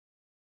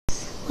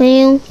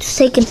Well, just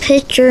taking a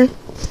picture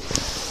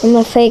of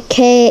my fake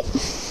cat.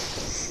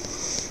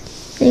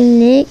 And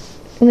Nick,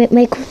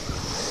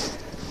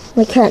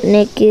 my cat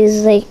Nick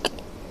is like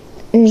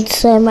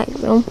inside my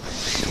room.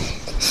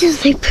 This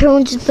is my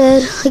parents'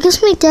 bed. I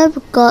guess my dad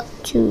forgot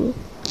to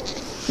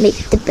make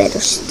the bed or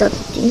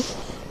something.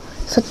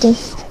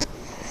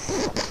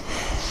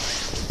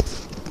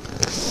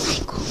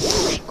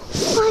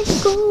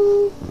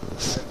 Michael.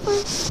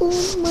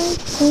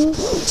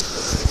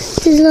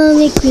 Does not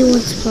make me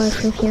want to fly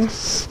from here.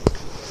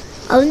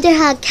 I wonder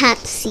how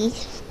cats see.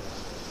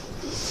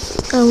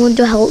 I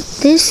wonder how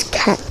this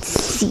cat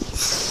sees.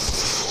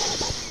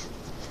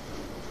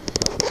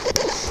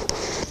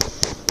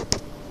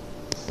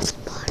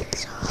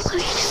 Spiders are all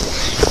right.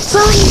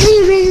 Bro,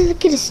 he's ready.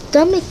 Look at his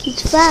stomach.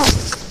 He's fat.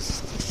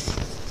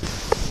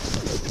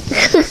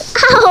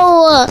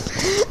 Ow!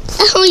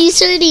 Ow, he's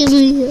hurting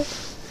me.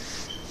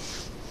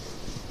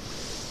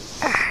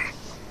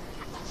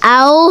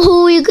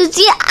 Ow, you can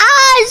see.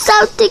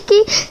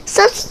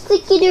 Stop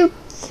sticking your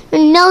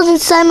nose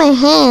inside my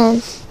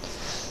hand.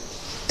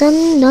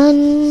 Dun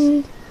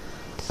dun.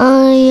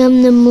 I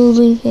am the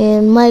moving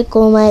hand.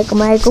 Michael. Gonna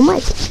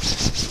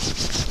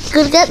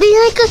get me,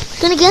 Michael?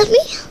 Gonna get me?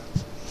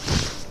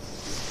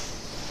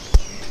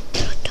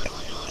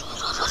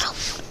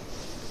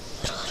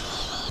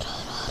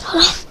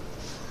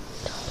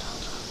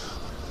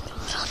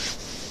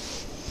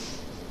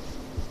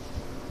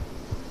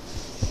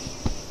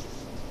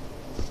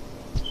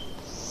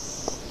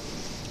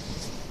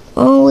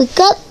 Oh, we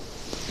got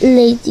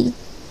Lady.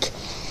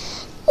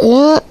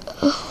 Yeah.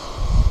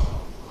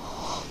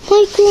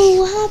 Michael,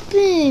 what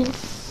happened?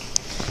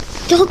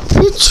 Dog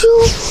bit you?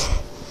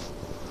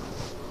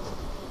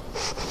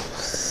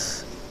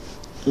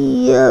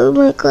 Yeah,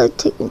 Michael, I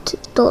take him to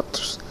the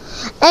doctors.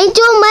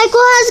 Angel,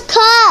 Michael has a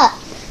cut.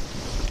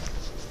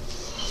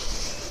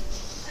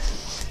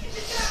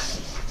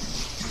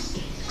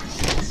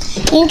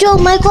 Angel,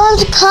 Michael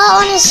has a cut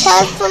on his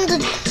head from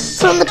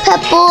the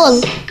pet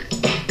bull.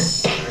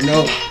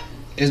 No,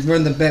 it's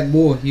from the pet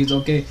bull. He's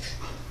okay.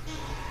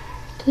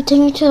 Can we take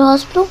him to the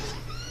hospital?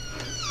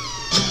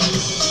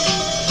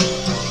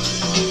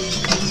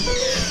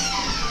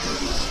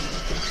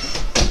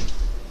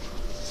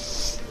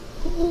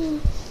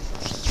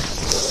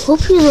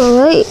 Hope he's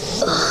alright.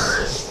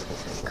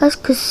 Guys,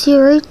 could see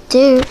right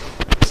there.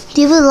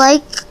 Do you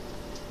like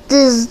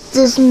this?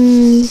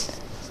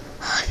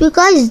 If you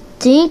guys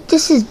think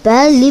this is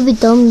bad, leave it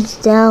thumbs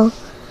down.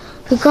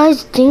 If you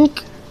guys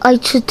think I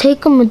should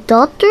take him to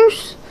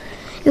doctors,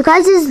 you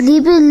guys just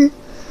leave it.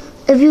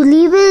 If you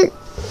leave it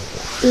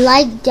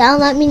like down,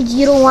 that means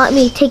you don't want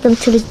me to take him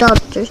to the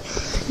doctors.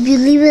 If you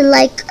leave it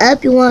like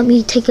up, you want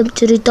me to take him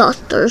to the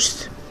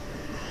doctors.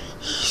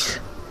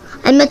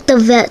 I'm at the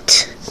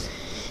vet.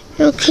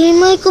 Okay,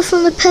 Michael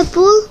from the pit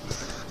bull?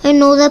 I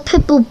know that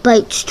pit bull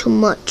bites too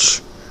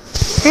much.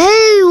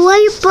 Hey, why are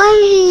you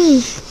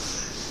biting?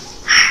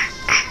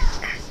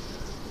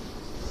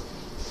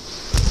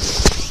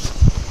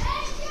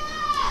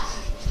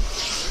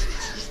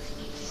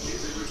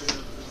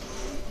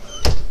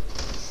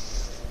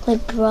 My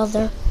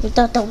brother. I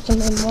thought that was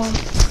my mom.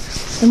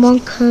 My mom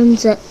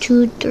comes at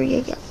 2, 3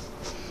 a.m.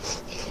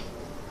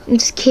 I'm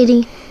just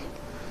kidding.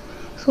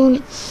 So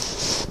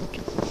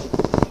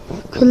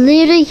could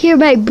literally hear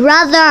my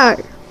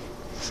brother.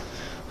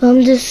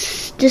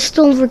 Just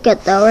don't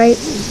forget that, right?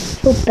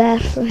 Feel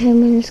bad for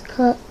him and his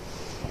cut.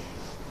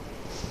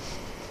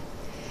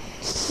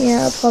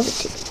 Yeah, I'll probably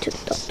take him to the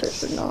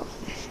doctors or not.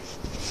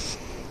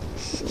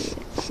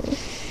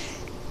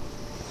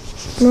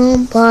 No,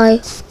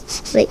 bye.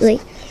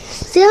 Wait.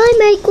 Say hi,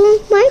 Michael.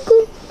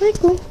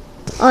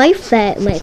 I fat Michael.